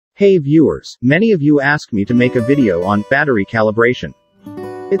Hey viewers, many of you ask me to make a video on battery calibration.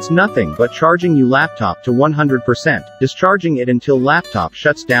 It's nothing but charging your laptop to 100%, discharging it until laptop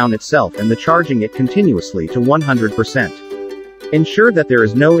shuts down itself and charging it continuously to 100%. Ensure that there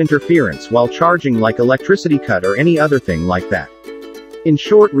is no interference while charging, like electricity cut or any other thing like that. In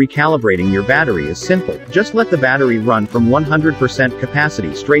short, recalibrating your battery is simple. Just let the battery run from 100%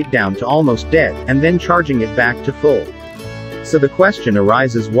 capacity straight down to almost dead, and then charging it back to full. So the question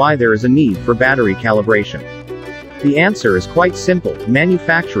arises, why there is a need for battery calibration? The answer is quite simple.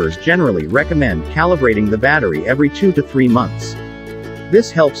 Manufacturers generally recommend calibrating the battery every 2 to 3 months.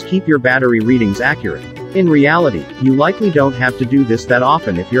 This helps keep your battery readings accurate. In reality, you likely don't have to do this that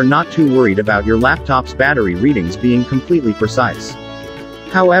often if you're not too worried about your laptop's battery readings being completely precise.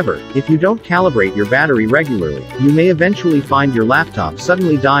 However, if you don't calibrate your battery regularly, you may eventually find your laptop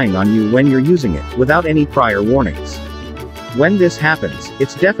suddenly dying on you when you're using it, without any prior warnings. When this happens,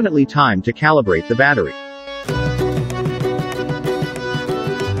 it's definitely time to calibrate the battery.